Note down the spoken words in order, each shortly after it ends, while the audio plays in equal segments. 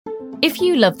If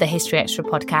you love the History Extra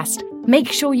podcast, make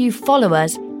sure you follow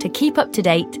us to keep up to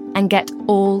date and get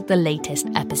all the latest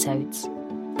episodes.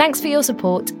 Thanks for your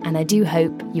support, and I do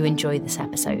hope you enjoy this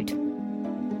episode.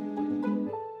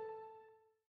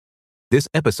 This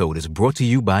episode is brought to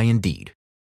you by Indeed.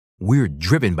 We're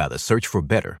driven by the search for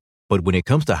better, but when it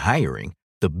comes to hiring,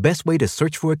 the best way to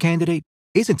search for a candidate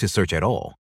isn't to search at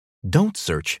all. Don't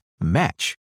search,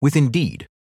 match with Indeed.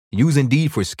 Use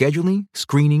Indeed for scheduling,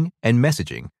 screening, and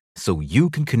messaging so you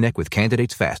can connect with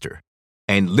candidates faster.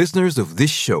 And listeners of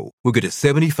this show will get a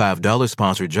 $75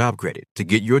 sponsored job credit to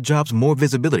get your jobs more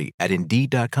visibility at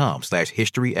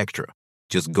Indeed.com/historyextra.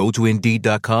 Just go to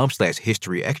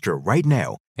Indeed.com/historyextra right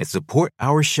now and support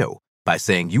our show by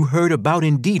saying you heard about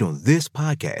Indeed on this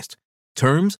podcast.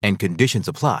 Terms and conditions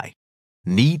apply.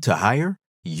 Need to hire?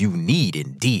 You need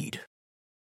Indeed.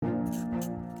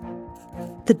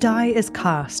 The die is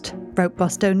cast, wrote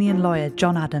Bostonian lawyer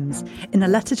John Adams in a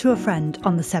letter to a friend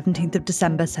on the 17th of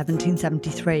December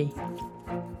 1773.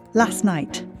 Last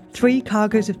night, 3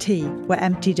 cargoes of tea were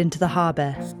emptied into the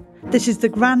harbour. This is the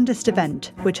grandest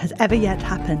event which has ever yet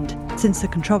happened since the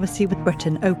controversy with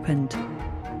Britain opened.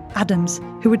 Adams,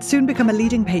 who would soon become a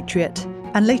leading patriot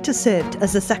and later served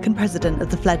as the second president of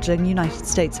the fledgling United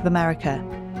States of America,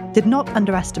 did not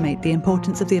underestimate the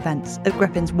importance of the events at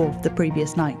Griffin's Wharf the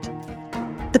previous night.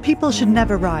 The people should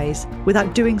never rise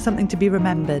without doing something to be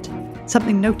remembered,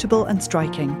 something notable and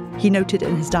striking, he noted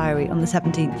in his diary on the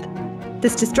 17th.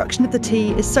 This destruction of the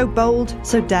tea is so bold,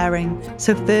 so daring,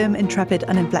 so firm, intrepid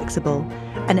and inflexible,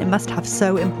 and it must have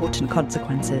so important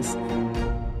consequences.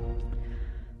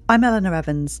 I'm Eleanor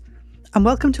Evans, and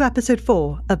welcome to episode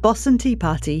 4 of Boston Tea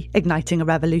Party Igniting a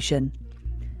Revolution.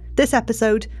 This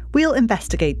episode, we'll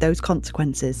investigate those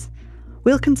consequences.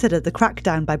 We'll consider the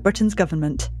crackdown by Britain's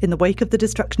government in the wake of the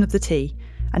destruction of the tea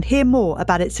and hear more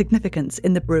about its significance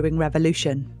in the brewing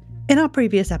revolution. In our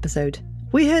previous episode,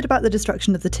 we heard about the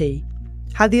destruction of the tea,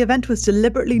 how the event was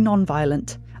deliberately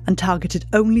non-violent and targeted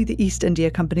only the East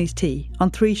India Company's tea on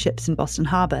 3 ships in Boston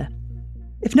Harbour.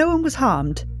 If no one was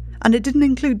harmed, and it didn't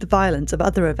include the violence of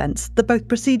other events that both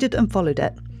preceded and followed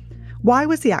it, why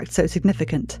was the act so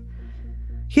significant?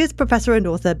 Here's Professor and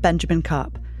author Benjamin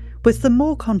Karp with some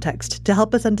more context to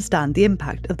help us understand the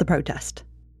impact of the protest.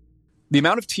 The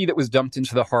amount of tea that was dumped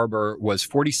into the harbor was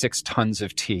 46 tons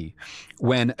of tea.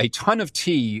 When a ton of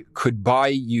tea could buy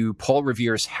you Paul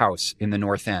Revere's house in the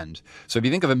North End. So if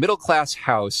you think of a middle-class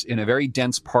house in a very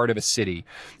dense part of a city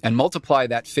and multiply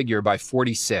that figure by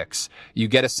 46, you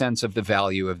get a sense of the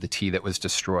value of the tea that was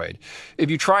destroyed. If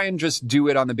you try and just do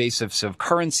it on the basis of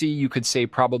currency, you could say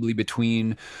probably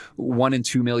between $1 and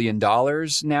 $2 million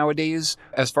nowadays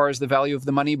as far as the value of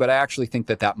the money, but I actually think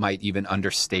that that might even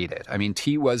understate it. I mean,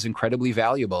 tea was incredibly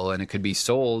valuable and it could be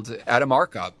sold at a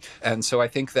markup. And so I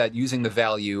think that using the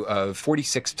value of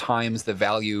 46 times the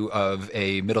value of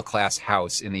a middle-class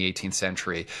house in the 18th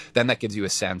century, then that gives you a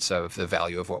sense of the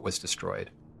value of what was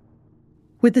destroyed.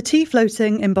 With the tea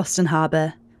floating in Boston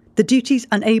Harbour, the duties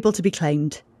unable to be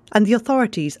claimed, and the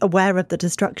authorities aware of the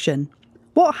destruction,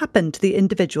 what happened to the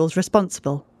individuals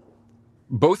responsible?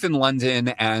 Both in London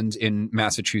and in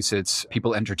Massachusetts,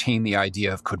 people entertain the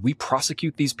idea of, could we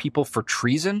prosecute these people for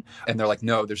treason? And they're like,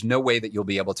 no, there's no way that you'll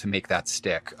be able to make that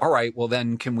stick. All right, well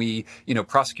then can we,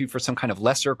 prosecute for some kind of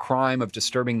lesser crime of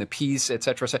disturbing the peace, et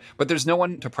cetera, et cetera. But there's no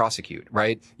one to prosecute,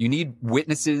 right? You need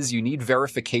witnesses, you need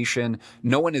verification.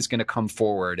 No one is going to come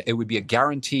forward. It would be a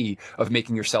guarantee of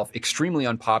making yourself extremely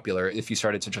unpopular if you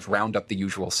started to just round up the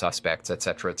usual suspects, et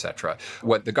cetera, et cetera.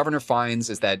 What the governor finds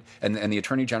is that, and the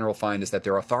attorney general find, is that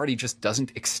their authority just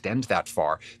doesn't extend that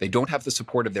far. They don't have the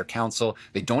support of their council.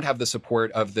 They don't have the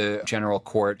support of the general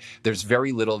court. There's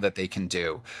very little that they can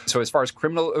do. So as far as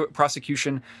criminal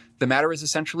prosecution, the matter is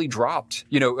essentially dropped.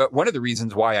 One of the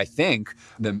reasons why I think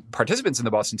the participants in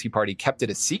the Boston Tea Party kept it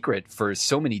a secret for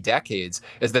so many decades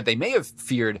is that they may have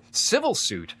feared civil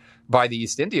suit by the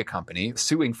East India Company,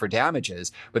 suing for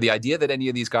damages. But the idea that any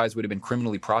of these guys would have been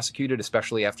criminally prosecuted,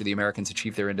 especially after the Americans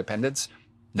achieved their independence,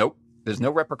 nope. There's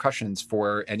no repercussions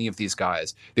for any of these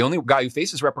guys. The only guy who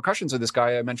faces repercussions are this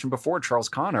guy I mentioned before, Charles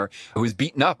Connor, who was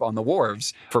beaten up on the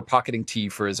wharves for pocketing tea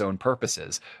for his own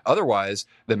purposes. Otherwise,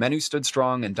 the men who stood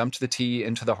strong and dumped the tea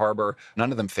into the harbor, none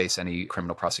of them face any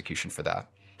criminal prosecution for that.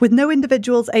 With no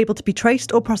individuals able to be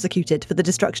traced or prosecuted for the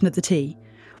destruction of the tea,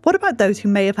 what about those who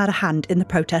may have had a hand in the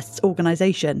protest's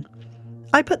organisation?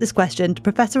 I put this question to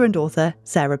Professor and author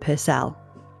Sarah Purcell.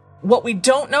 What we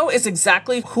don't know is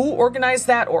exactly who organized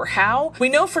that or how. We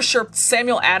know for sure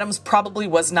Samuel Adams probably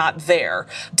was not there.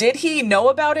 Did he know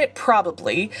about it?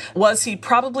 Probably. Was he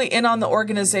probably in on the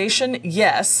organization?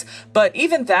 Yes. But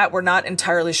even that, we're not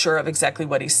entirely sure of exactly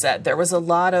what he said. There was a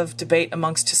lot of debate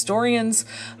amongst historians.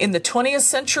 In the 20th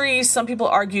century, some people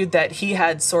argued that he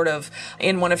had sort of,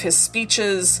 in one of his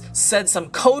speeches, said some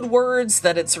code words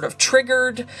that had sort of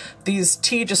triggered these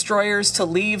tea destroyers to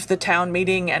leave the town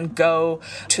meeting and go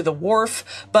to the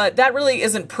wharf, but that really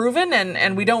isn't proven,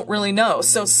 and we don't really know.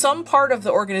 So some part of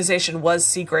the organization was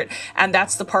secret, and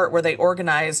that's the part where they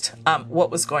organized what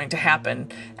was going to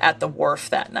happen at the wharf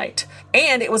that night.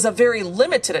 And it was a very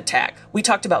limited attack. We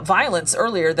talked about violence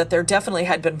earlier, that there definitely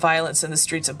had been violence in the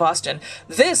streets of Boston.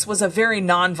 This was a very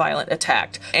non-violent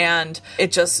attack, and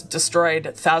it just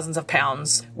destroyed thousands of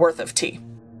pounds worth of tea.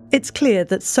 It's clear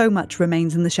that so much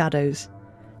remains in the shadows.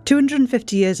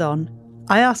 250 years on,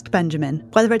 I asked Benjamin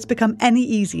whether it's become any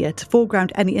easier to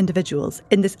foreground any individuals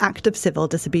in this act of civil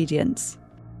disobedience.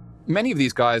 Many of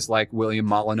these guys, like William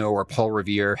Molyneux or Paul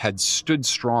Revere, had stood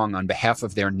strong on behalf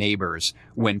of their neighbors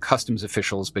when customs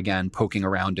officials began poking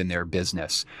around in their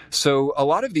business. So a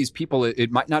lot of these people,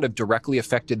 it might not have directly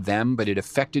affected them, but it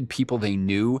affected people they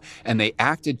knew, and they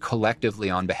acted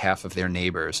collectively on behalf of their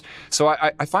neighbors. So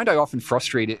I find I often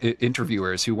frustrate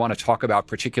interviewers who want to talk about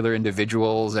particular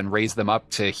individuals and raise them up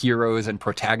to heroes and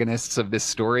protagonists of this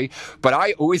story. But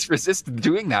I always resist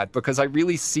doing that because I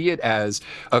really see it as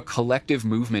a collective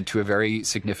movement to a very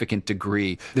significant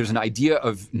degree. There's an idea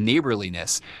of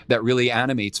neighborliness that really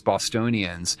animates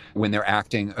Bostonians when they're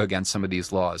acting against some of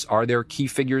these laws. Are there key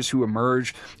figures who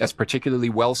emerge as particularly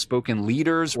well-spoken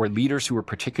leaders, or leaders who are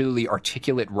particularly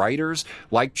articulate writers,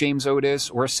 like James Otis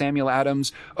or Samuel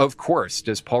Adams? Of course.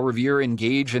 Does Paul Revere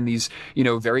engage in these,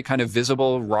 very kind of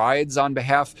visible rides on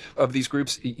behalf of these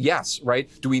groups? Yes, right?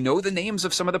 Do we know the names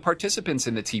of some of the participants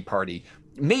in the Tea Party?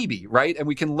 Maybe, right? And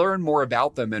we can learn more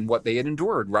about them and what they had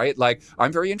endured, right? Like,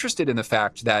 I'm very interested in the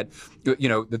fact that,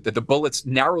 the bullets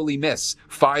narrowly miss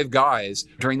 5 guys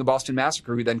during the Boston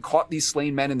Massacre who then caught these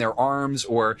slain men in their arms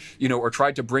or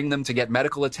tried to bring them to get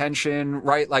medical attention,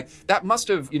 right? Like, that must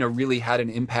have, really had an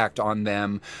impact on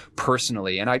them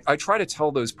personally. And I try to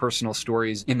tell those personal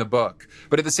stories in the book.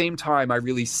 But at the same time, I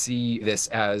really see this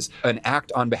as an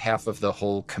act on behalf of the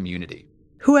whole community.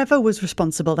 Whoever was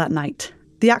responsible that night,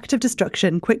 the act of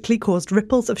destruction quickly caused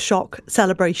ripples of shock,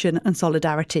 celebration and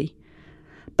solidarity.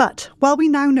 But while we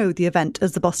now know the event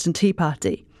as the Boston Tea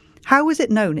Party, how was it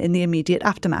known in the immediate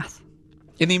aftermath?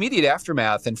 In the immediate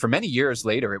aftermath, and for many years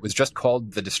later, it was just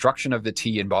called the destruction of the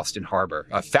tea in Boston Harbor,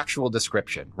 a factual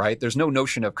description, right? There's no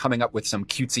notion of coming up with some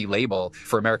cutesy label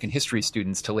for American history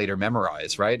students to later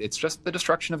memorize, right? It's just the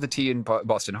destruction of the tea in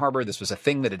Boston Harbor. This was a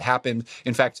thing that had happened.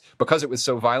 In fact, because it was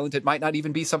so violent, it might not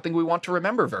even be something we want to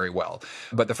remember very well.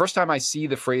 But the first time I see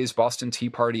the phrase Boston Tea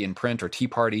Party in print, or Tea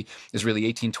Party, is really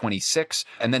 1826.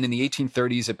 And then in the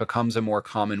 1830s, it becomes a more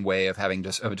common way of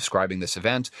describing this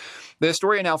event. The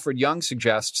historian Alfred Young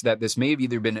suggests that this may have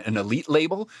either been an elite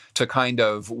label to kind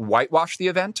of whitewash the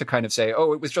event, to kind of say,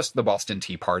 oh, it was just the Boston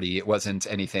Tea Party. It wasn't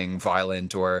anything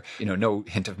violent or, no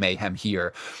hint of mayhem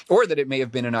here. Or that it may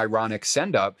have been an ironic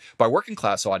send-up by working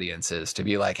class audiences to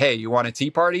be like, hey, you want a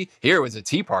tea party? Here was a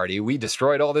tea party. We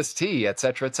destroyed all this tea, et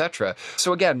cetera, et cetera.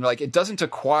 So again, it doesn't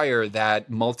acquire that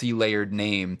multi-layered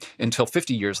name until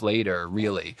 50 years later,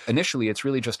 really. Initially, it's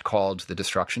really just called the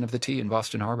destruction of the tea in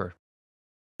Boston Harbor.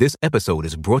 This episode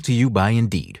is brought to you by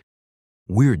Indeed.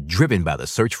 We're driven by the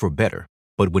search for better,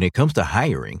 but when it comes to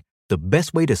hiring, the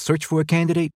best way to search for a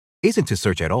candidate isn't to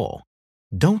search at all.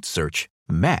 Don't search,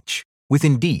 match with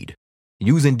Indeed.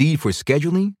 Use Indeed for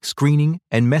scheduling, screening,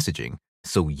 and messaging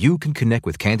so you can connect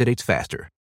with candidates faster.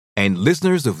 And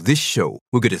listeners of this show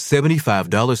will get a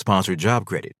 $75 sponsored job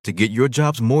credit to get your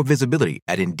jobs more visibility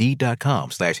at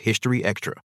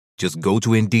Indeed.com/HistoryExtra. Just go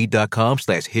to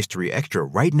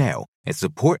Indeed.com/HistoryExtra right now and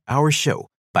support our show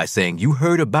by saying you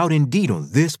heard about Indeed on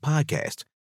this podcast.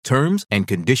 Terms and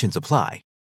conditions apply.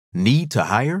 Need to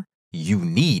hire? You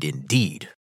need Indeed.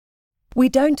 We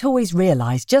don't always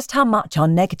realize just how much our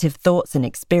negative thoughts and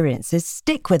experiences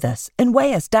stick with us and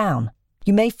weigh us down.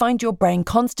 You may find your brain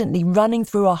constantly running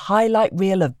through a highlight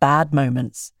reel of bad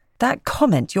moments. That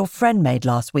comment your friend made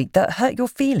last week that hurt your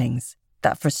feelings.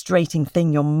 That frustrating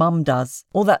thing your mum does,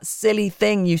 or that silly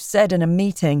thing you said in a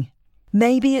meeting.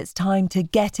 Maybe it's time to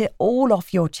get it all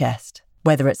off your chest,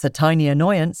 whether it's a tiny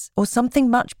annoyance or something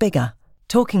much bigger.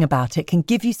 Talking about it can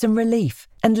give you some relief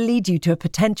and lead you to a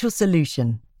potential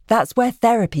solution. That's where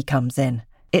therapy comes in.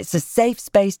 It's a safe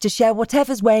space to share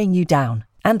whatever's weighing you down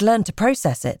and learn to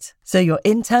process it, so your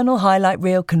internal highlight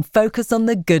reel can focus on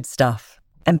the good stuff.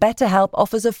 And BetterHelp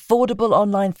offers affordable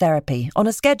online therapy on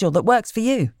a schedule that works for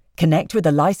you. Connect with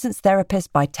a licensed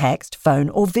therapist by text, phone,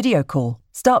 or video call.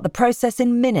 Start the process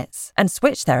in minutes and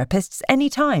switch therapists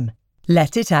anytime.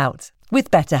 Let it out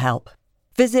with BetterHelp.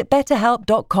 Visit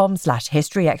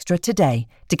betterhelp.com/historyextra today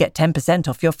to get 10%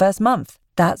 off your first month.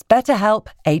 That's BetterHelp,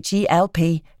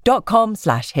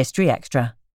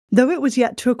 HELP.com/historyextra. Though it was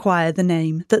yet to acquire the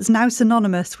name that's now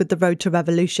synonymous with the road to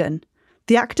revolution,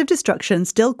 the act of destruction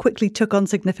still quickly took on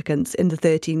significance in the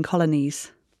 13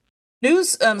 colonies.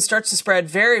 News starts to spread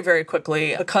very, very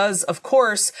quickly because, of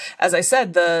course, as I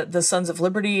said, the Sons of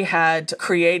Liberty had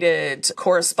created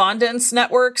correspondence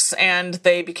networks, and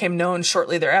they became known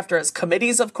shortly thereafter as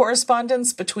committees of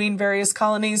correspondence between various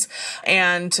colonies.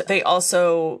 And they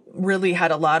also really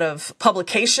had a lot of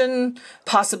publication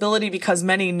possibility because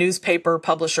many newspaper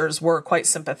publishers were quite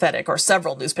sympathetic, or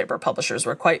several newspaper publishers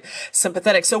were quite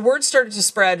sympathetic. So word started to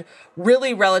spread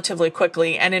really relatively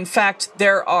quickly. And in fact,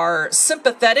 there are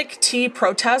sympathetic tea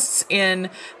protests in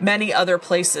many other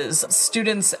places.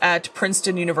 Students at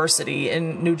Princeton University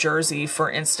in New Jersey,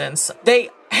 for instance, they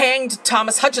hanged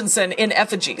Thomas Hutchinson in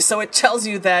effigy. So it tells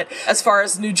you that as far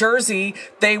as New Jersey,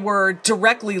 they were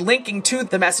directly linking to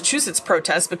the Massachusetts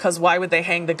protests, because why would they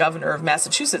hang the governor of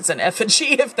Massachusetts in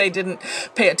effigy if they didn't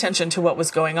pay attention to what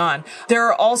was going on? There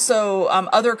are also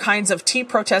other kinds of tea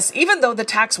protests, even though the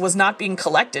tax was not being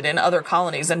collected in other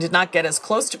colonies and did not get as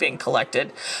close to being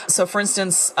collected. So for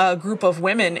instance, a group of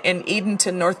women in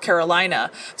Edenton, North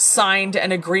Carolina, signed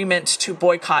an agreement to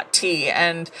boycott tea,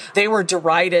 and they were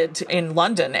derided in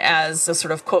London as a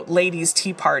sort of, quote, ladies'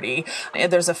 tea party.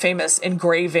 And there's a famous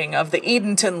engraving of the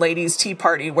Edenton ladies' tea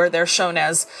party where they're shown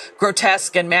as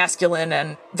grotesque and masculine,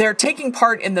 and they're taking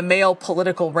part in the male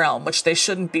political realm, which they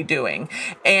shouldn't be doing.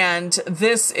 And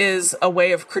this is a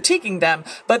way of critiquing them,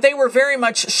 but they were very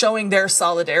much showing their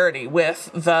solidarity with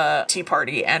the Tea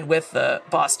Party and with the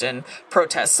Boston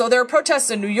protests. So there are protests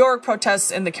in New York,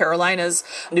 protests in the Carolinas,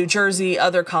 New Jersey,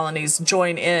 other colonies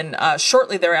join in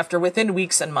shortly thereafter, within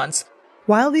weeks and months.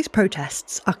 While these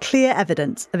protests are clear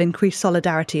evidence of increased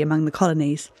solidarity among the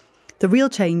colonies, the real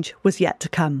change was yet to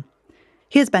come.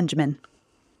 Here's Benjamin.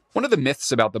 One of the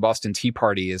myths about the Boston Tea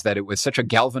Party is that it was such a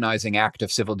galvanizing act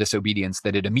of civil disobedience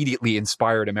that it immediately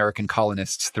inspired American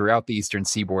colonists throughout the eastern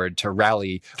seaboard to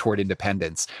rally toward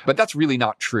independence. But that's really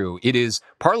not true. It is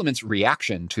Parliament's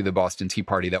reaction to the Boston Tea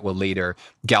Party that will later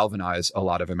galvanize a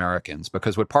lot of Americans,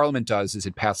 because what Parliament does is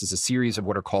it passes a series of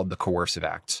what are called the coercive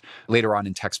acts. Later on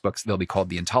in textbooks, they'll be called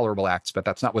the intolerable acts, but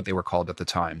that's not what they were called at the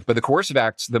time. But the coercive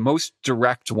acts, the most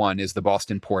direct one is the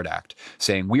Boston Port Act,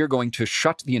 saying we are going to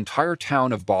shut the entire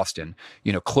town of Boston,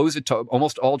 close it to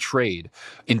almost all trade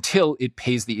until it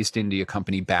pays the East India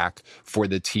Company back for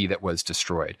the tea that was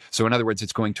destroyed. So in other words,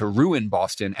 it's going to ruin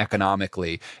Boston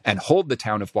economically and hold the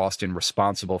town of Boston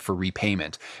responsible for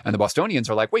repayment. And the Bostonians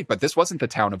are like, wait, but this wasn't the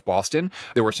town of Boston.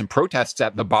 There were some protests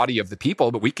at the body of the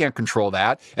people, but we can't control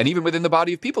that. And even within the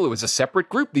body of people, it was a separate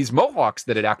group, these Mohawks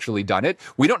that had actually done it.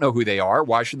 We don't know who they are.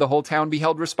 Why should the whole town be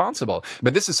held responsible?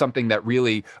 But this is something that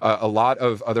really a lot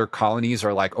of other colonies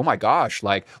are like, oh my gosh,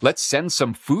 like, let's send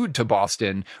some food to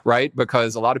Boston, right?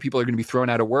 Because a lot of people are going to be thrown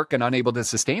out of work and unable to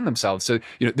sustain themselves. So,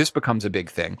 this becomes a big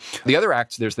thing. The other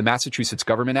acts, there's the Massachusetts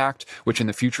Government Act, which in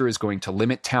the future is going to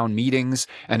limit town meetings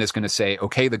and is going to say,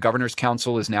 okay, the governor's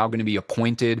council is now going to be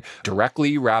appointed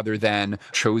directly rather than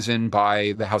chosen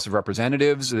by the House of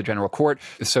Representatives or the General Court.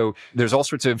 So there's all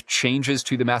sorts of changes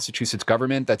to the Massachusetts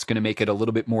government that's going to make it a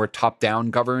little bit more top-down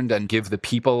governed and give the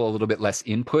people a little bit less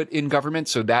input in government.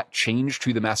 So that change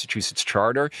to the Massachusetts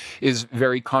Charter is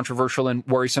very controversial and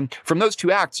worrisome. From those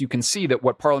two acts, you can see that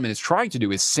what Parliament is trying to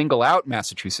do is single out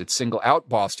Massachusetts, single out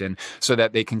Boston, so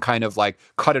that they can kind of like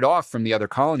cut it off from the other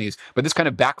colonies. But this kind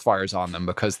of backfires on them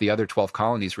because the other 12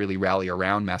 colonies really rally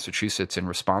around Massachusetts in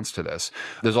response to this.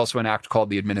 There's also an act called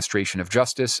the Administration of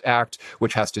Justice Act,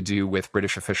 which has to do with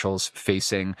British officials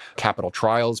facing capital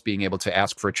trials, being able to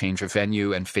ask for a change of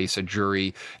venue and face a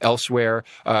jury elsewhere.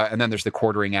 And then there's the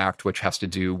Quartering Act, which has to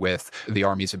do with the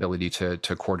Army's ability to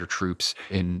quarter troops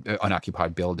in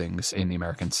unoccupied buildings in the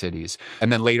American cities.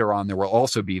 And then later on, there will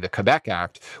also be the Quebec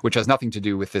Act, which has nothing to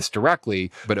do with this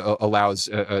directly, but allows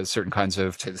certain kinds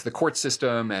of the court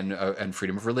system and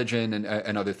freedom of religion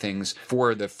and other things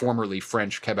for the formerly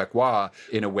French Quebecois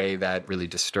in a way that really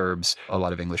disturbs a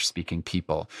lot of English-speaking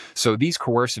people. So these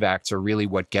coercive acts are really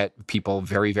what get people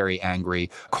very, very angry,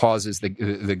 causes the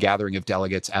gathering of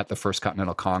delegates at the First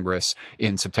Continental Congress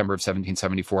in September of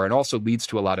 1774, and also leads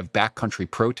to a lot of backcountry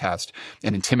protest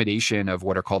and intimidation of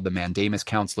what are called the mandamus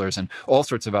counselors and all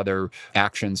sorts of other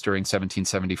actions during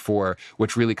 1774,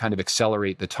 which really kind of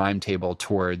accelerate the timetable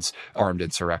towards armed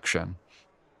insurrection.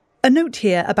 A note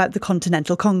here about the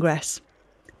Continental Congress.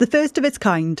 The first of its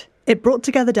kind, it brought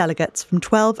together delegates from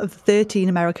 12 of the 13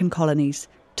 American colonies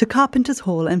to Carpenter's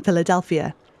Hall in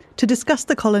Philadelphia to discuss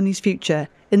the colony's future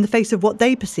in the face of what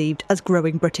they perceived as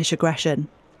growing British aggression.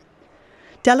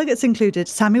 Delegates included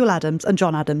Samuel Adams and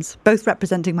John Adams, both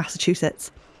representing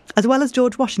Massachusetts, as well as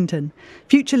George Washington,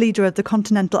 future leader of the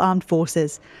Continental Armed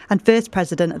Forces and first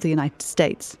President of the United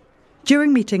States.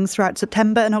 During meetings throughout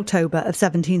September and October of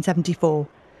 1774,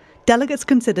 delegates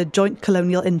considered joint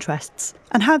colonial interests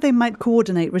and how they might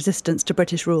coordinate resistance to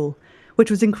British rule,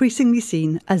 which was increasingly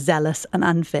seen as zealous and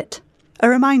unfit. A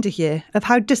reminder here of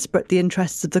how disparate the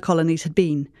interests of the colonies had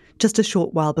been just a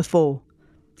short while before.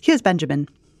 Here's Benjamin.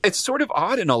 It's sort of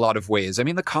odd in a lot of ways. I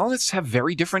mean, the colonists have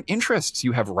very different interests.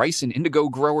 You have rice and indigo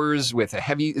growers with a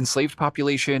heavy enslaved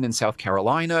population in South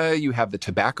Carolina. You have the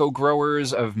tobacco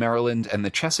growers of Maryland and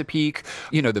the Chesapeake.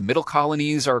 You know, the middle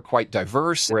colonies are quite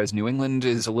diverse, whereas New England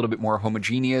is a little bit more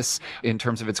homogeneous in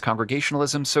terms of its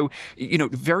congregationalism. So, you know,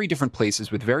 very different places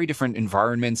with very different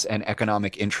environments and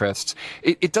economic interests.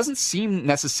 It doesn't seem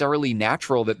necessarily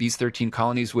natural that these 13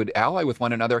 colonies would ally with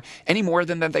one another any more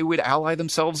than that they would ally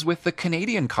themselves with the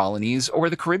Canadian colonies or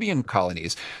the Caribbean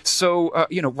colonies. So,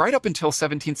 right up until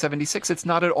 1776, it's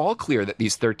not at all clear that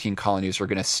these 13 colonies are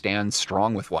going to stand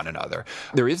strong with one another.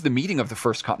 There is the meeting of the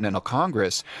First Continental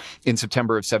Congress in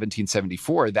September of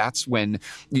 1774. That's when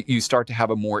you start to have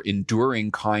a more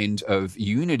enduring kind of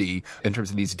unity in terms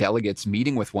of these delegates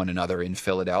meeting with one another in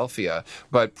Philadelphia.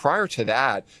 But prior to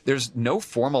that, there's no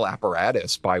formal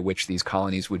apparatus by which these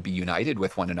colonies would be united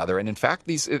with one another. And in fact,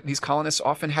 these colonists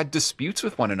often had disputes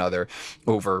with one another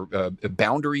over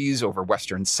boundaries, over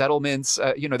Western settlements.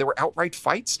 There were outright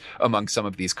fights among some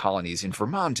of these colonies in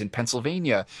Vermont, in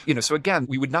Pennsylvania. So again,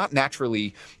 we would not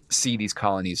naturally see these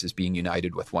colonies as being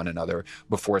united with one another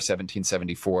before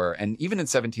 1774. And even in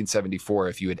 1774,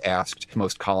 if you had asked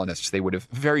most colonists, they would have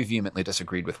very vehemently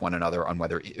disagreed with one another on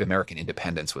whether American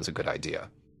independence was a good idea.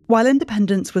 While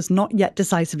independence was not yet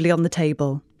decisively on the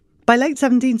table, by late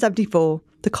 1774,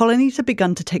 the colonies had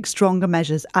begun to take stronger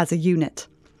measures as a unit.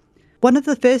 One of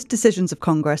the first decisions of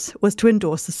Congress was to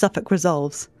endorse the Suffolk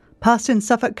Resolves, passed in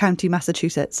Suffolk County,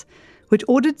 Massachusetts, which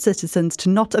ordered citizens to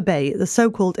not obey the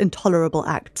so-called Intolerable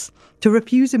Acts, to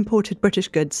refuse imported British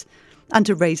goods, and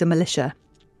to raise a militia.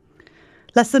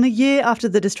 Less than a year after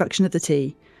the destruction of the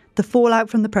tea, the fallout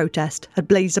from the protest had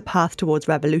blazed a path towards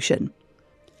revolution.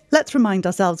 Let's remind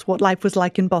ourselves what life was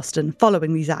like in Boston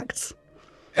following these acts.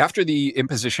 After the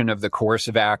imposition of the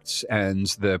coercive acts and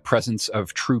the presence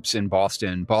of troops in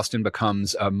Boston, Boston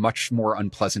becomes a much more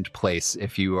unpleasant place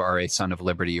if you are a Son of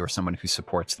Liberty or someone who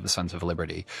supports the Sons of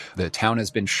Liberty. The town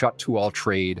has been shut to all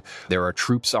trade. There are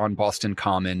troops on Boston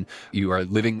Common. You are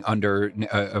living under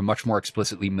a much more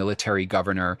explicitly military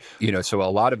governor. So a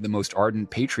lot of the most ardent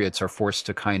patriots are forced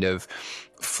to kind of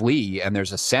flee, and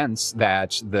there's a sense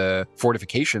that the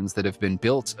fortifications that have been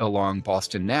built along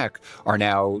Boston Neck are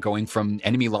now going from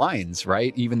enemy lines,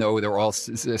 right? Even though they're all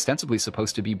ostensibly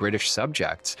supposed to be British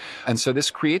subjects. And so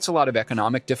this creates a lot of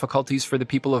economic difficulties for the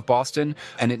people of Boston,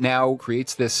 and it now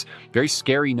creates this very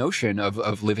scary notion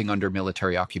of living under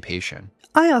military occupation.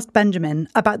 I asked Benjamin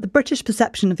about the British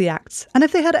perception of the acts and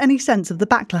if they had any sense of the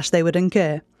backlash they would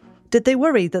incur. Did they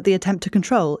worry that the attempt to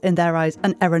control, in their eyes,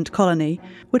 an errant colony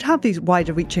would have these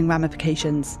wider-reaching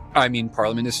ramifications? I mean,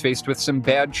 Parliament is faced with some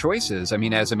bad choices. I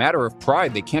mean, as a matter of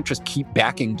pride, they can't just keep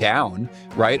backing down,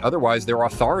 right? Otherwise, their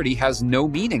authority has no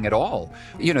meaning at all.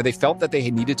 They felt that they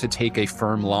needed to take a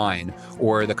firm line,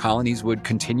 or the colonies would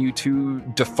continue to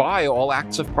defy all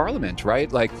acts of Parliament, right?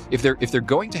 Like, if they're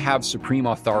going to have supreme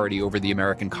authority over the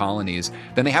American colonies,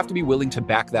 then they have to be willing to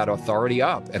back that authority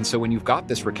up. And so when you've got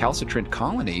this recalcitrant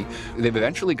colony, they've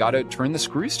eventually got to turn the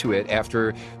screws to it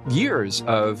after years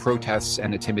of protests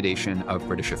and intimidation of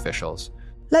British officials.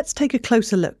 Let's take a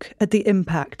closer look at the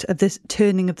impact of this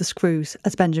turning of the screws,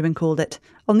 as Benjamin called it,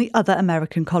 on the other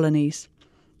American colonies.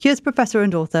 Here's Professor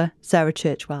and author Sarah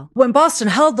Churchwell. When Boston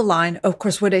held the line, of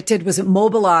course, what it did was it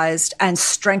mobilized and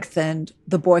strengthened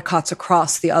the boycotts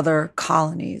across the other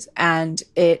colonies. And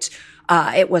it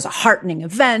was a heartening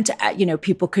event.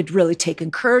 People could really take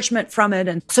encouragement from it.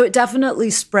 And so it definitely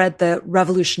spread the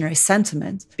revolutionary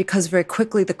sentiment because very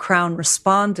quickly the Crown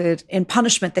responded. In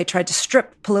punishment, they tried to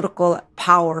strip political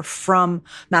power from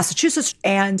Massachusetts.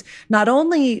 And not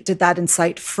only did that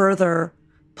incite further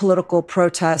political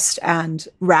protest and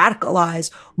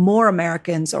radicalize more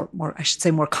Americans, or more, I should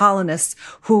say more colonists,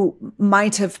 who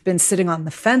might have been sitting on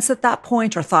the fence at that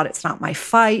point or thought it's not my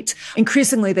fight.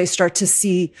 Increasingly, they start to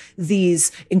see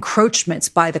these encroachments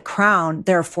by the crown,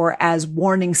 therefore, as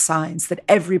warning signs that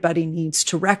everybody needs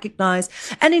to recognize.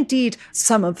 And indeed,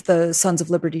 some of the Sons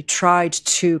of Liberty tried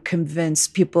to convince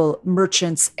people,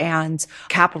 merchants and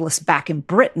capitalists back in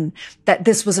Britain, that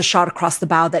this was a shot across the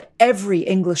bow that every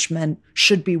Englishman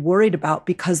should be worried about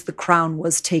because the crown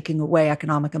was taking away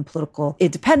economic and political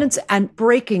independence and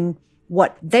breaking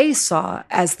what they saw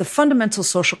as the fundamental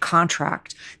social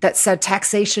contract that said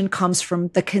taxation comes from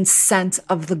the consent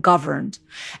of the governed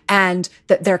and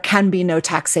that there can be no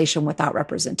taxation without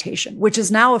representation, which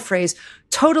is now a phrase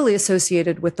totally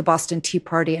associated with the Boston Tea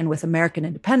Party and with American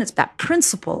independence. That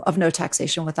principle of no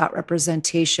taxation without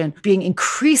representation being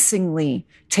increasingly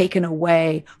taken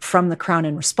away from the crown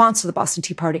in response to the Boston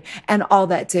Tea Party. And all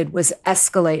that did was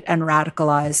escalate and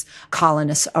radicalize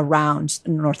colonists around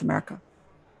North America.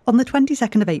 On the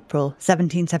 22nd of April,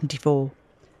 1774,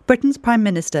 Britain's Prime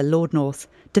Minister, Lord North,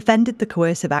 defended the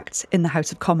Coercive Acts in the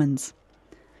House of Commons.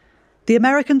 "The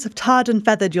Americans have tarred and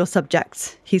feathered your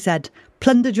subjects," he said,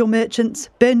 "plundered your merchants,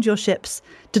 burned your ships,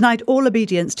 denied all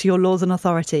obedience to your laws and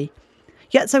authority.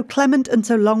 Yet so clement and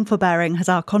so long forbearing has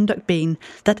our conduct been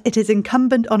that it is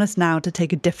incumbent on us now to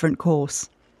take a different course.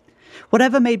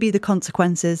 Whatever may be the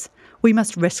consequences, we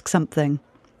must risk something.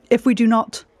 If we do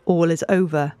not, all is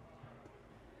over."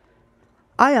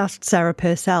 I asked Sarah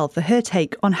Purcell for her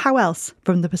take on how else,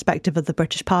 from the perspective of the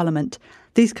British Parliament,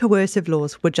 these coercive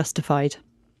laws were justified.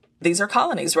 These are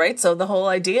colonies, right? So the whole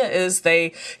idea is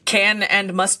they can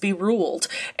and must be ruled.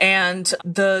 And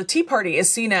the Tea Party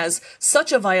is seen as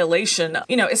such a violation.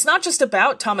 You know, it's not just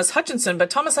about Thomas Hutchinson, but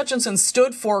Thomas Hutchinson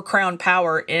stood for crown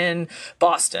power in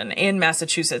Boston, in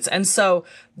Massachusetts. And so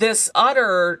this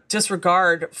utter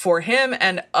disregard for him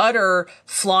and utter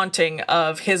flaunting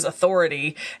of his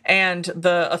authority and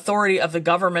the authority of the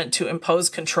government to impose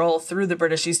control through the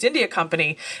British East India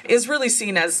Company is really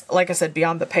seen as, like I said,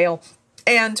 beyond the pale.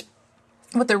 And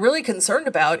what they're really concerned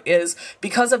about is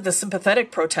because of the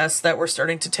sympathetic protests that were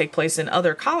starting to take place in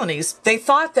other colonies, they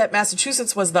thought that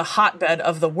Massachusetts was the hotbed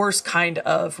of the worst kind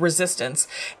of resistance.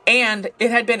 And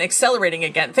it had been accelerating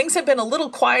again. Things had been a little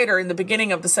quieter in the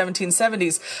beginning of the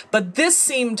 1770s, but this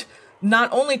seemed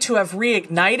not only to have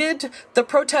reignited the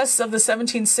protests of the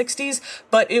 1760s,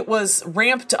 but it was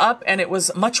ramped up and it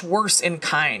was much worse in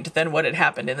kind than what had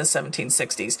happened in the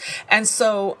 1760s. And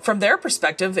so from their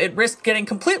perspective, it risked getting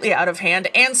completely out of hand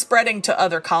and spreading to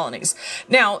other colonies.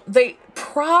 Now, they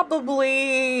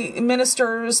probably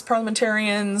ministers,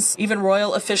 parliamentarians, even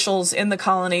royal officials in the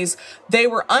colonies, they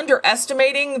were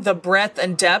underestimating the breadth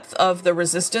and depth of the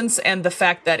resistance and the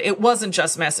fact that it wasn't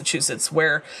just Massachusetts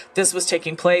where this was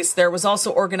taking place. There was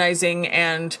also organizing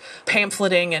and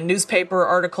pamphleting and newspaper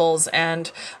articles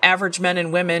and average men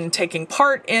and women taking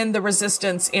part in the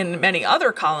resistance in many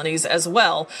other colonies as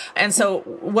well. And so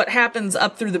what happens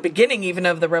up through the beginning even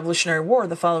of the Revolutionary War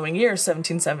the following year,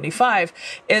 1775,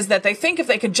 is that they think if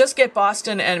they could just get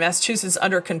Boston and Massachusetts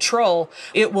under control,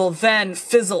 it will then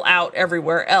fizzle out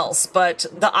everywhere else. But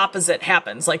the opposite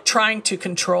happens, like trying to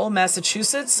control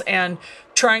Massachusetts and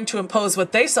trying to impose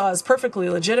what they saw as perfectly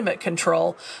legitimate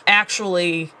control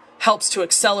actually helps to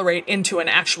accelerate into an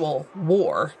actual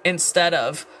war instead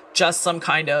of just some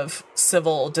kind of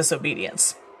civil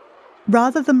disobedience.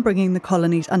 Rather than bringing the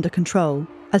colonies under control,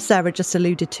 as Sarah just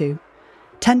alluded to,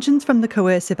 tensions from the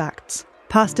Coercive Acts,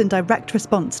 passed in direct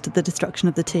response to the destruction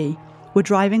of the tea, were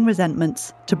driving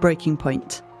resentments to breaking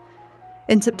point.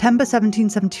 In September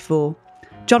 1774,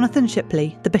 Jonathan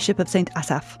Shipley, the Bishop of St.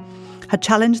 Asaph, had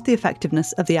challenged the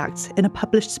effectiveness of the Acts in a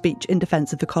published speech in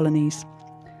defence of the colonies.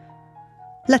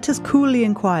 "Let us coolly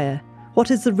inquire,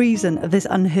 what is the reason of this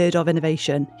unheard-of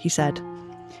innovation?" he said.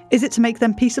 "Is it to make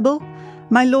them peaceable?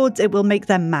 My lords, it will make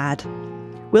them mad.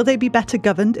 Will they be better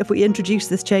governed if we introduce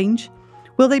this change?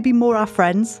 Will they be more our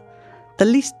friends? The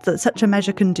least that such a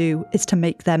measure can do is to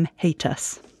make them hate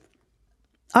us."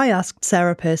 I asked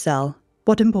Sarah Purcell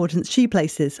what importance she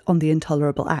places on the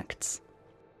Intolerable Acts.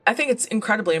 I think it's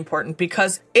incredibly important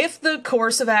because if the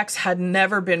Coercive Acts had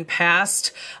never been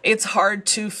passed, it's hard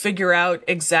to figure out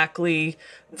exactly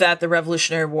that the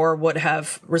Revolutionary War would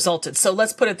have resulted. So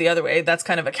let's put it the other way. That's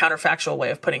kind of a counterfactual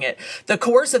way of putting it. The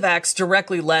Coercive Acts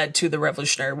directly led to the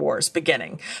Revolutionary War's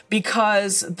beginning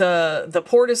because the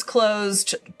port is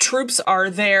closed, troops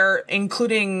are there,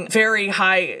 including very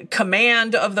high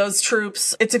command of those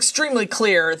troops. It's extremely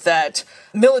clear that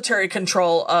military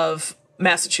control of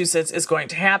Massachusetts is going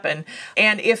to happen.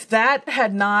 And if that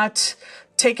had not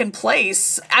taken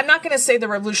place, I'm not going to say the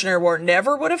Revolutionary War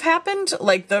never would have happened.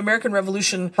 Like, the American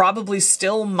Revolution probably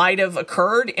still might have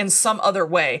occurred in some other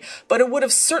way, but it would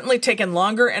have certainly taken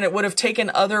longer, and it would have taken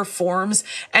other forms,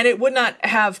 and it would not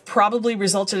have probably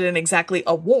resulted in exactly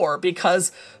a war,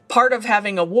 because part of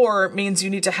having a war means you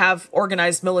need to have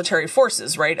organized military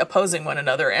forces, right, opposing one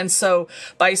another. And so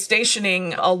by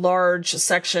stationing a large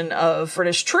section of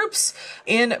British troops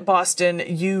in Boston,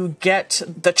 you get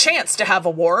the chance to have a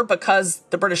war because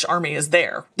the British Army is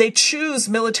there. They choose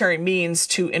military means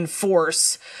to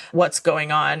enforce what's going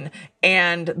on.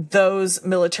 And those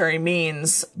military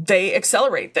means, they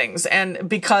accelerate things. And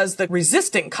because the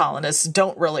resisting colonists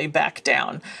don't really back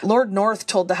down. Lord North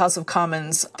told the House of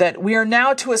Commons that we are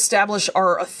now to establish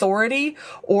our authority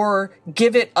or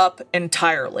give it up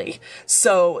entirely.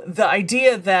 So the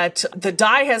idea that the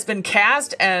die has been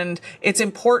cast and it's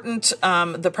important,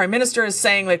 the Prime Minister is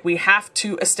saying, like, we have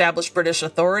to establish British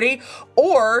authority,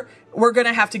 or we're going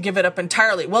to have to give it up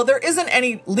entirely. Well, there isn't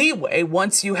any leeway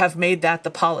once you have made that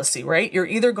the policy, right? You're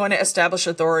either going to establish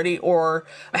authority or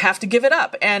have to give it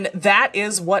up. And that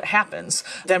is what happens.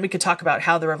 Then we could talk about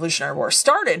how the Revolutionary War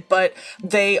started, but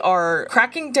they are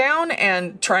cracking down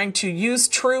and trying to use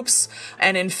troops.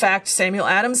 And in fact, Samuel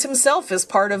Adams himself is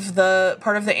part of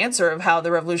the answer of how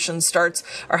the revolution starts,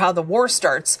 or how the war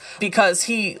starts, because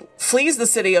he flees the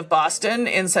city of Boston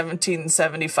in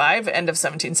 1775, end of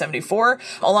 1774,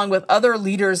 along with other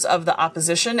leaders of the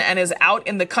opposition, and is out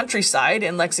in the countryside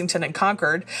in Lexington and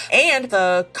Concord. And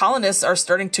the colonists are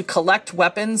starting to collect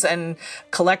weapons and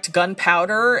collect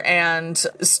gunpowder and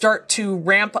start to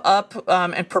ramp up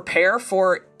and prepare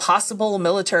for possible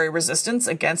military resistance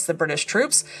against the British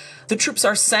troops. The troops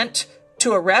are sent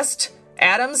to arrest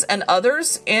Adams and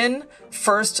others in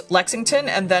first Lexington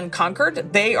and then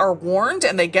Concord. They are warned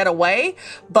and they get away,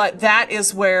 but that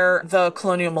is where the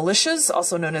colonial militias,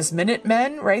 also known as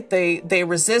Minutemen, right? They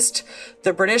resist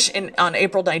the British on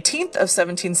April 19th of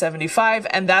 1775,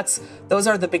 and those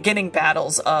are the beginning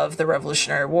battles of the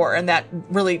Revolutionary War, and that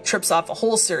really trips off a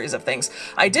whole series of things.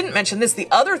 I didn't mention this. The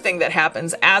other thing that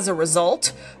happens as a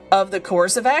result of the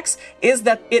coercive acts is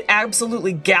that it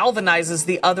absolutely galvanizes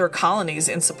the other colonies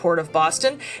in support of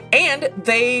Boston, and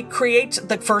they create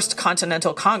the First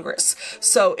Continental Congress.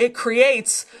 So it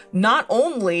creates not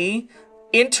only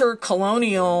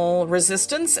intercolonial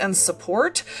resistance and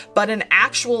support, but an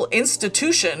actual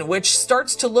institution which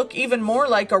starts to look even more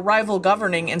like a rival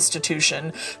governing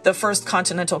institution. The First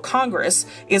Continental Congress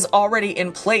is already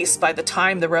in place by the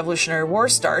time the Revolutionary War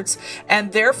starts,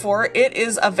 and therefore it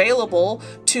is available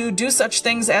to do such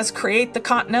things as create the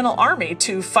Continental Army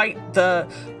to fight the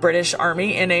British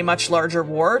Army in a much larger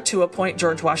war, to appoint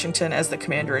George Washington as the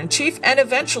commander-in-chief, and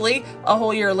eventually, a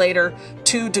whole year later,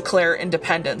 to declare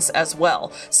independence as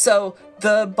well. So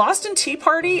the Boston Tea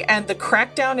Party and the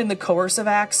crackdown in the coercive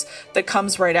acts that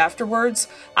comes right afterwards,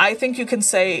 I think you can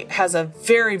say has a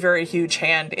very, very huge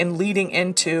hand in leading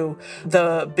into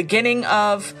the beginning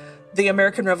of the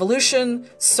American Revolution,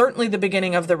 certainly the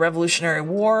beginning of the Revolutionary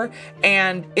War,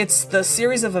 and it's the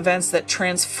series of events that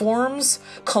transforms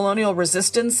colonial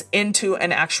resistance into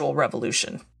an actual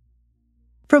revolution.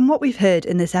 From what we've heard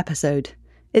in this episode,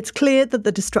 it's clear that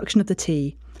the destruction of the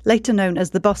tea, later known as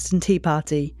the Boston Tea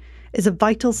Party, is a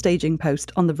vital staging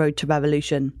post on the road to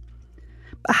revolution.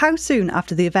 But how soon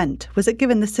after the event was it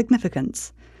given this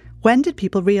significance? When did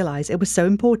people realise it was so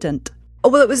important?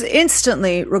 Well, it was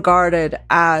instantly regarded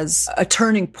as a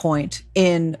turning point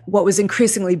in what was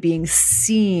increasingly being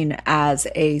seen as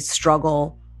a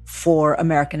struggle for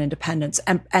American independence,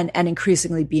 and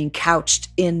increasingly being couched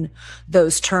in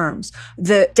those terms.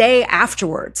 The day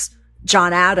afterwards,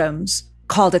 John Adams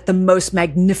called it the most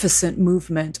magnificent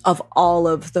movement of all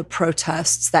of the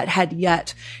protests that had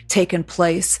yet taken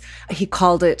place. He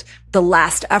called it the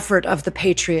last effort of the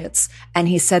patriots, and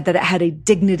he said that it had a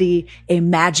dignity, a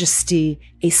majesty,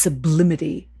 a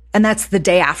sublimity. And that's the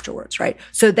day afterwards, right?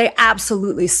 So they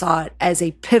absolutely saw it as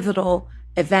a pivotal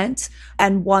event,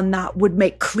 and one that would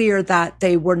make clear that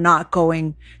they were not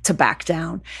going to back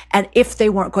down. And if they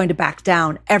weren't going to back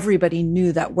down, everybody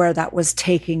knew that where that was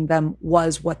taking them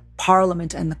was what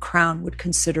Parliament and the Crown would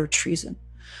consider treason.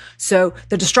 So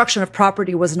the destruction of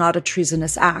property was not a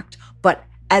treasonous act, but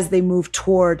as they moved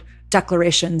toward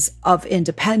declarations of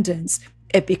independence,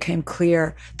 it became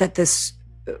clear that this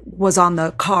was on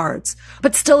the cards.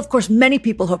 But still, of course, many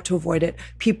people hoped to avoid it.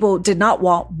 People did not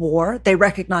want war. They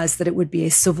recognized that it would be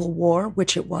a civil war,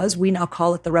 which it was. We now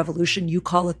call it the revolution. You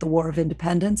call it the War of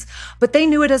Independence. But they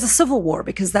knew it as a civil war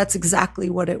because that's exactly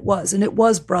what it was. And it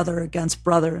was brother against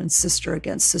brother and sister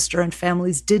against sister. And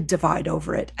families did divide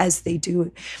over it, as they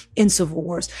do in civil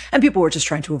wars. And people were just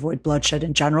trying to avoid bloodshed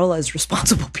in general, as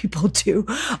responsible people do.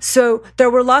 So there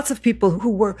were lots of people who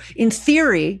were, in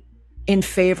theory, in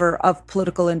favor of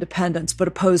political independence, but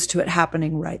opposed to it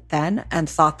happening right then and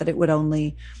thought that it would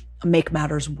only make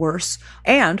matters worse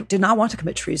and did not want to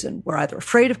commit treason, were either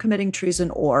afraid of committing treason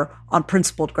or on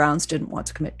principled grounds didn't want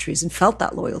to commit treason, felt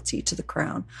that loyalty to the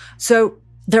crown. So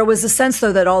there was a sense,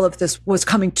 though, that all of this was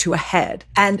coming to a head.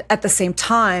 And at the same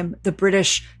time, the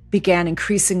British began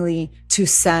increasingly to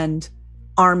send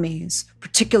armies,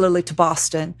 particularly to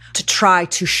Boston, to try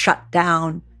to shut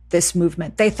down this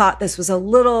movement. They thought this was a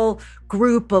little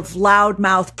group of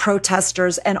loudmouth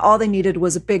protesters, and all they needed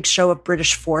was a big show of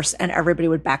British force, and everybody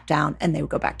would back down and they would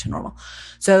go back to normal.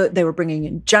 So they were bringing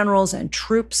in generals and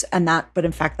troops, but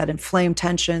in fact, that inflamed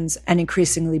tensions and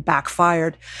increasingly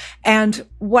backfired. And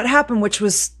what happened, which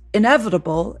was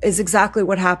inevitable, is exactly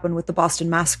what happened with the Boston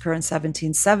Massacre in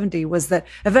 1770, was that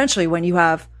eventually when you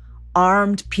have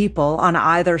armed people on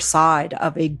either side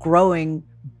of a growing,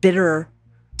 bitter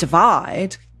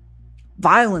divide,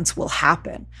 violence will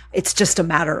happen. It's just a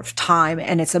matter of time.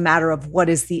 And it's a matter of what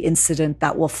is the incident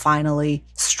that will finally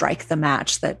strike the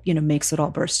match that, makes it all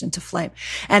burst into flame.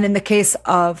 And in the case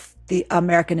of the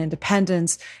American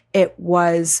independence, it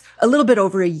was a little bit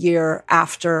over a year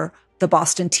after the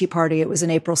Boston Tea Party. It was in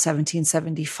April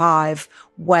 1775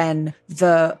 when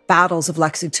the battles of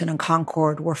Lexington and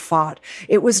Concord were fought.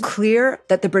 It was clear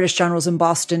that the British generals in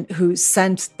Boston who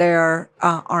sent their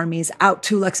armies out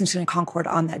to Lexington and Concord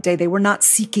on that day, they were not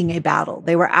seeking a battle.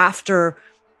 They were after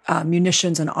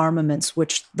munitions and armaments,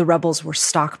 which the rebels were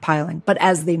stockpiling. But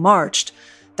as they marched,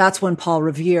 that's when Paul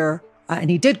Revere, and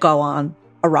he did go on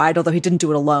a ride, although he didn't do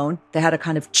it alone. They had a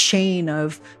kind of chain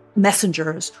of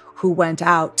messengers who went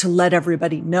out to let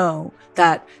everybody know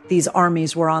that these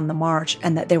armies were on the march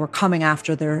and that they were coming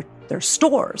after their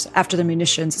stores, after their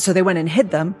munitions. So they went and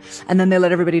hid them. And then they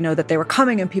let everybody know that they were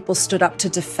coming, and people stood up to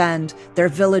defend their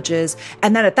villages.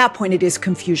 And then at that point, it is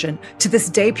confusion. To this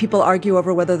day, people argue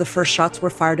over whether the first shots were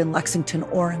fired in Lexington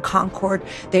or in Concord.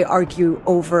 They argue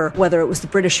over whether it was the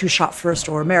British who shot first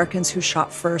or Americans who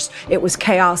shot first. It was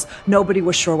chaos. Nobody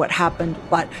was sure what happened,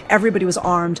 but everybody was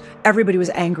armed. Everybody was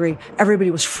angry. Everybody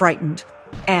was frightened.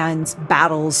 And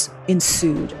battles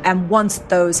ensued. And once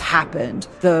those happened,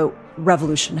 the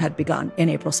revolution had begun in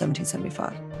April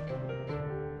 1775.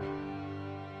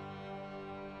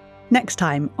 Next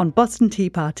time on Boston Tea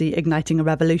Party Igniting a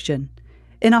Revolution.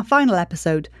 In our final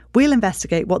episode, we'll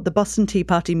investigate what the Boston Tea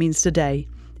Party means today,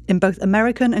 in both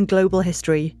American and global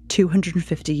history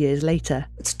 250 years later.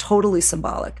 It's totally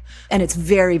symbolic, and it's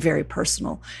very, very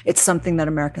personal. It's something that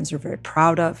Americans are very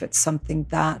proud of. It's something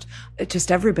that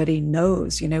just everybody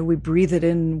knows. We breathe it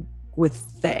in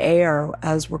with the air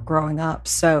as we're growing up.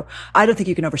 So I don't think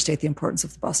you can overstate the importance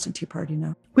of the Boston Tea Party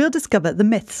now. We'll discover the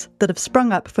myths that have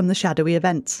sprung up from the shadowy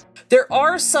events. There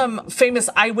are some famous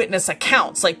eyewitness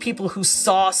accounts, like people who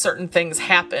saw certain things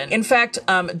happen. In fact,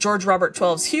 George Robert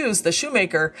Twelves Hughes, the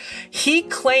shoemaker, he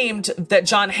claimed that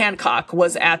John Hancock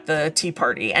was at the Tea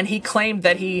Party, and he claimed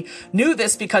that he knew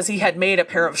this because he had made a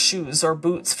pair of shoes or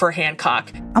boots for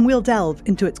Hancock. And we'll delve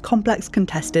into its complex,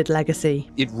 contested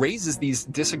legacy. It raises these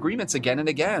disagreements again and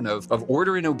again of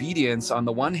order and obedience on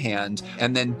the one hand,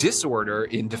 and then disorder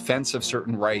in defense of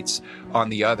certain rights on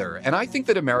the other. And I think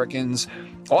that Americans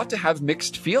ought to have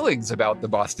mixed feelings about the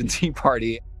Boston Tea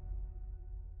Party.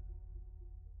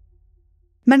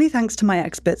 Many thanks to my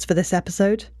experts for this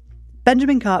episode.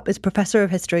 Benjamin Karp is Professor of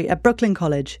History at Brooklyn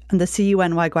College and the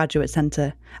CUNY Graduate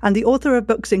Center, and the author of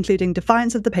books including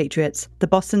Defiance of the Patriots, The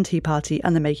Boston Tea Party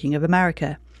and the Making of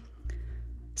America.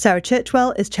 Sarah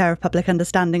Churchwell is Chair of Public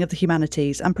Understanding of the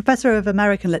Humanities and Professor of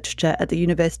American Literature at the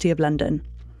University of London.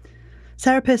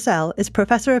 Sarah Purcell is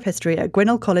Professor of History at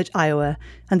Grinnell College, Iowa,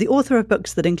 and the author of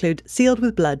books that include Sealed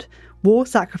with Blood, War,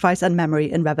 Sacrifice and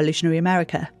Memory in Revolutionary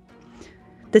America.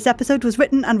 This episode was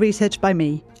written and researched by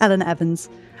me, Eleanor Evans,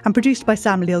 and produced by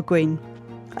Sam Leal Green.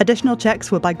 Additional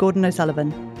checks were by Gordon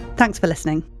O'Sullivan. Thanks for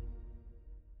listening.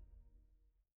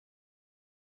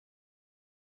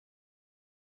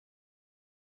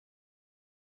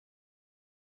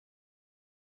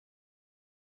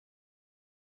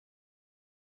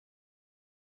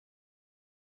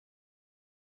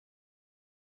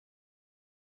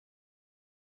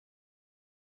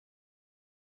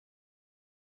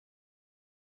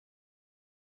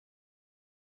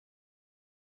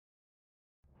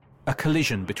 A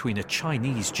collision between a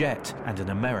Chinese jet and an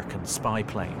American spy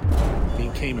plane. He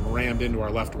came and rammed into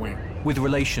our left wing. With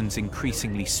relations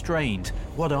increasingly strained,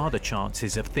 what are the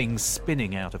chances of things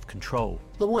spinning out of control?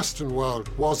 The Western world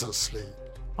was asleep.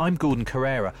 I'm Gordon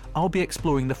Carrera. I'll be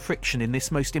exploring the friction in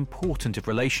this most important of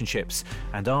relationships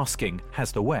and asking,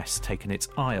 has the West taken its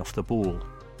eye off the ball?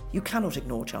 You cannot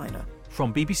ignore China.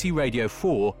 From BBC Radio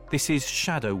 4, this is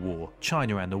Shadow War,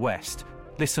 China and the West.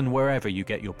 Listen wherever you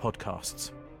get your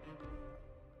podcasts.